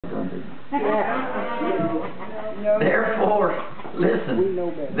some people. Therefore,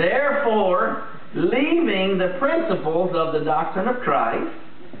 listen, therefore, leaving the principles of the doctrine of Christ,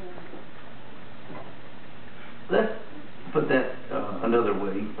 let's put that another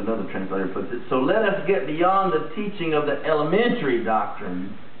way, another translator puts it, so let us get beyond the teaching of the elementary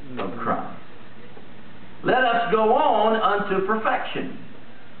doctrine of Christ. Let us go on unto perfection.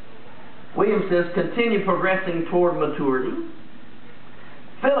 William says, continue progressing toward maturity.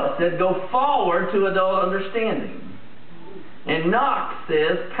 Philip said, go forward to adult understanding. And Knox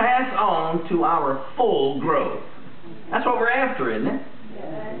says, pass on to our full growth. That's what we're after, isn't it?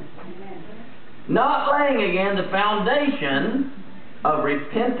 Yes. Not laying again the foundation of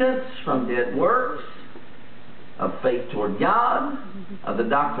repentance from dead works, of faith toward God, of the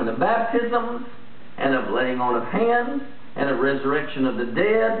doctrine of baptism, and of laying on of hands, and of resurrection of the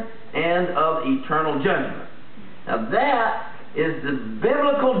dead, and of eternal judgment. Now that is the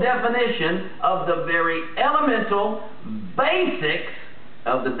biblical definition of the very elemental basics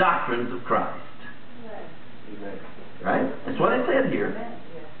of the doctrines of Christ. Right? That's what it said here.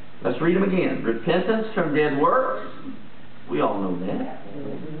 Let's read them again. Repentance from dead works. We all know that.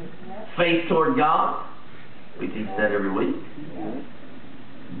 Faith toward God. We teach that every week.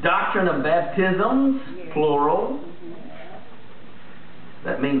 Doctrine of baptisms, plural.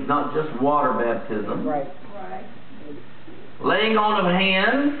 That means not just water baptism. Right. Laying on of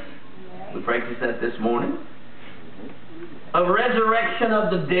hands. We practiced that this morning. Of resurrection of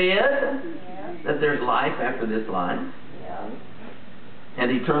the dead. That there's life after this life.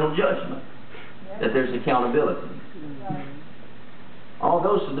 And eternal judgment. That there's accountability. All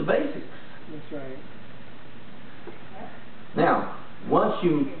those are the basics. That's right. Now, once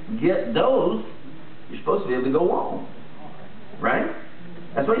you get those, you're supposed to be able to go on. Right?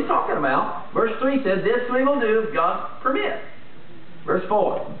 That's what he's talking about. Verse 3 says, this we will do if God permits. Verse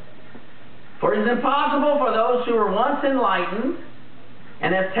 4. For it is impossible for those who were once enlightened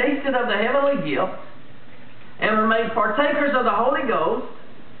and have tasted of the heavenly gift and were made partakers of the Holy Ghost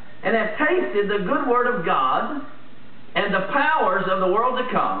and have tasted the good word of God and the powers of the world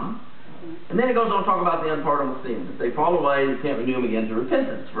to come. And then it goes on to talk about the unpardonable sins. If they fall away, you can't renew them again to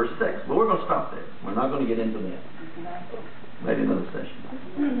repentance. Verse 6. But we're going to stop there. We're not going to get into that. Maybe another session.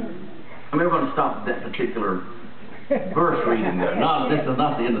 I mean, we're going to stop that particular verse reading there. This is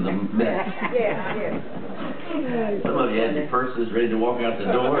not the end of the message. Some of you had your purses ready to walk out the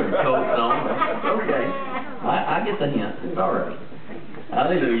door and coats on. Okay. I get the hint. It's all right.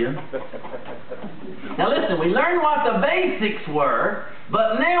 Hallelujah. Now listen, we learned what the basics were,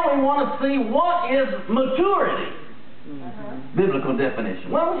 but now we want to see what is maturity. Biblical definition.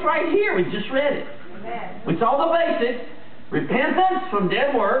 Well, it's right here. We just read it. We saw the basics. Repentance from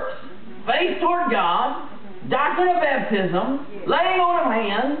dead works, faith toward God, doctrine of baptism, laying on of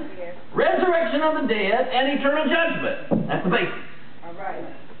hands, resurrection of the dead, and eternal judgment. That's the basics. All right.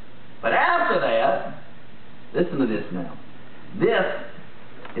 But after that, listen to this now. This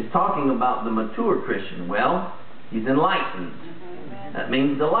is talking about the mature Christian. Well, he's enlightened. That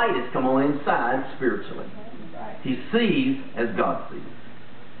means the light has come on inside spiritually. He sees as God sees.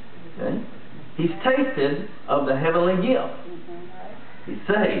 Okay? He's tasted of the heavenly gift. He's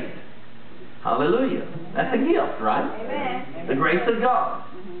saved. Hallelujah. That's a gift, right? Amen. The grace of God.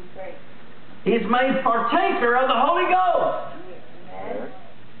 He's made partaker of the Holy Ghost.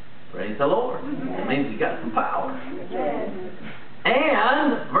 Praise the Lord. That means he's got some power.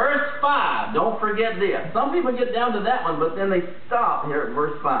 And verse 5. Don't forget this. Some people get down to that one, but then they stop here at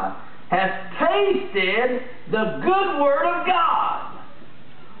verse 5. Has tasted the good word of God.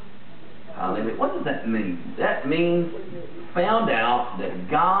 Hallelujah. What does that mean? That means found out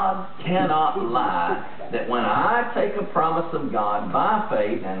that God cannot lie. That when I take a promise of God by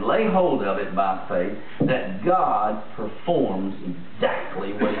faith and lay hold of it by faith, that God performs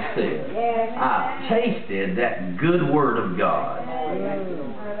exactly what He said. I've tasted that good word of God.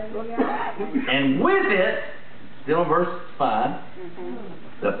 And with it, still in verse 5,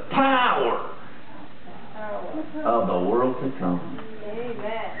 the power of the world to come.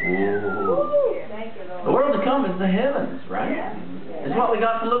 The world to come is the heavens, right? It's what we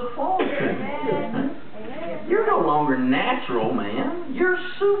got to look forward to. You're no longer natural, man. You're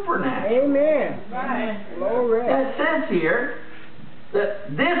supernatural. Amen. Glory. It says here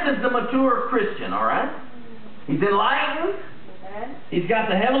that this is the mature Christian, all right? He's enlightened. He's got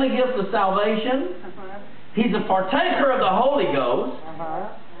the heavenly gifts of salvation. He's a partaker of the Holy Ghost.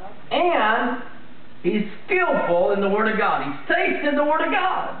 And he's skillful in the Word of God. He's tasted the Word of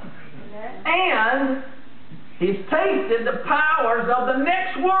God. And he's tasted the powers of the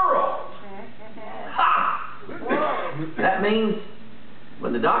next world. Ha! That means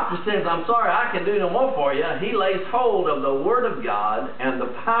When the doctor says, I'm sorry, I can do no more for you, he lays hold of the Word of God and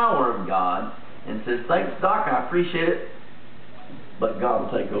the power of God and says, thanks, Doc, I appreciate it, but God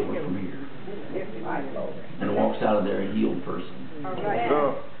will take over from here. And walks out of there a healed person.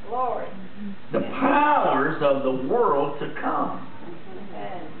 Glory. The powers of the world to come.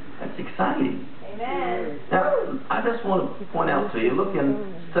 That's exciting. Amen. Now, I just want to point out to you, look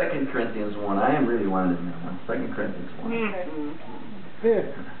in 2 Corinthians 1. I am really winding now. 2 Corinthians 1.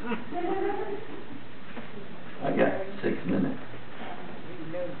 I got 6 minutes.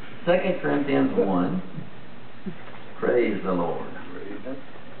 2 Corinthians 1. Praise the Lord.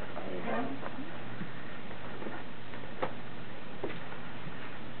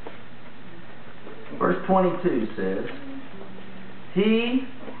 Verse 22 says,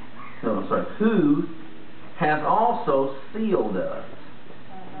 who hath also sealed us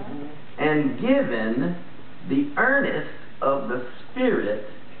and given the earnest of the Spirit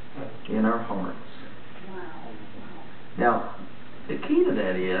in our hearts. Now, the key to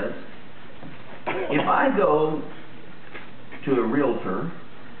that is, if I go to a realtor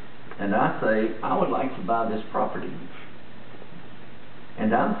and I say, I would like to buy this property,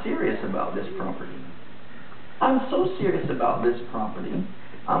 and I'm serious about this property. I'm so serious about this property,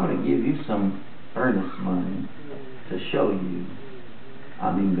 I'm going to give you some earnest money to show you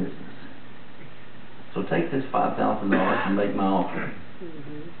I'm in business. So take this $5,000 and make my offer.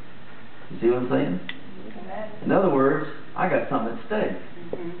 You see what I'm saying? In other words, I got something at stake.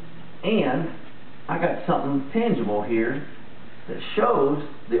 And I got something tangible here that shows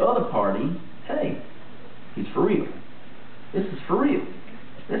the other party, hey, he's for real. This is for real.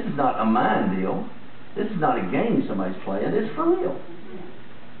 This is not a mind deal. This is not a game somebody's playing. It's for real.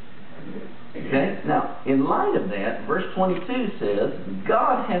 Okay? Now, in light of that, verse 22 says,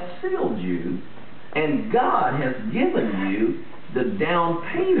 God hath sealed you, and God has given you the down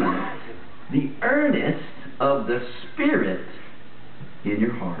payment, the earnest of the Spirit in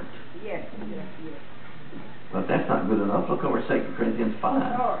your heart. Yes. But that's not good enough. Look over 2 Corinthians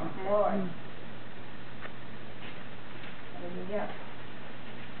 5. Lord. Hallelujah.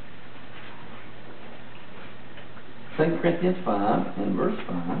 2 Corinthians 5 and verse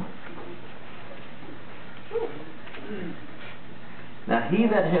 5. Now he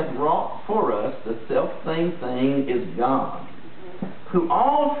that hath wrought for us the selfsame thing is God, who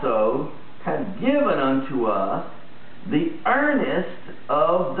also hath given unto us the earnest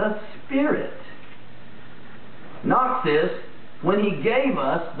of the Spirit. Knox says, when he gave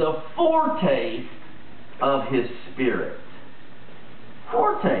us the foretaste of his Spirit.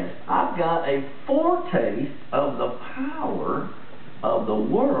 Foretaste. I've got a foretaste of the power of the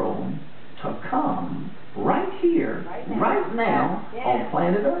world to come right here, right now, on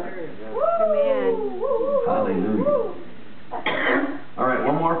planet Earth. Hallelujah. All right,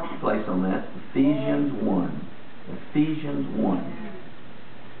 one more place on that. Ephesians 1. Ephesians 1.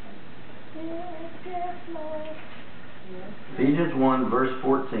 Ephesians 1, verse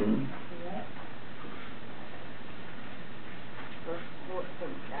 14.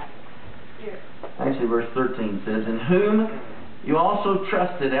 Actually, verse 13 says, in whom you also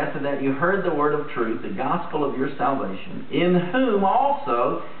trusted after that you heard the word of truth, the gospel of your salvation, in whom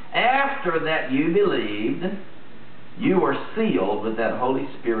also, after that you believed, you were sealed with that Holy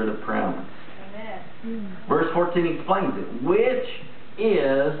Spirit of promise. Amen. Verse 14 explains it, which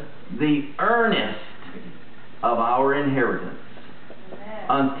is the earnest of our inheritance. Amen.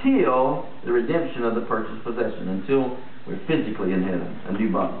 Until the redemption of the purchased possession, until we're physically in heaven, a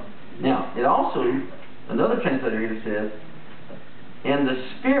new body. Now, it also, another translator here says, and the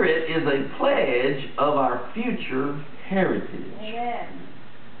Spirit is a pledge of our future heritage. Amen.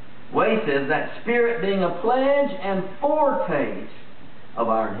 Way says that Spirit being a pledge and foretaste of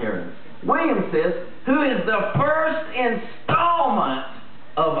our inheritance. William says, who is the first installment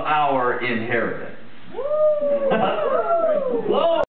of our inheritance.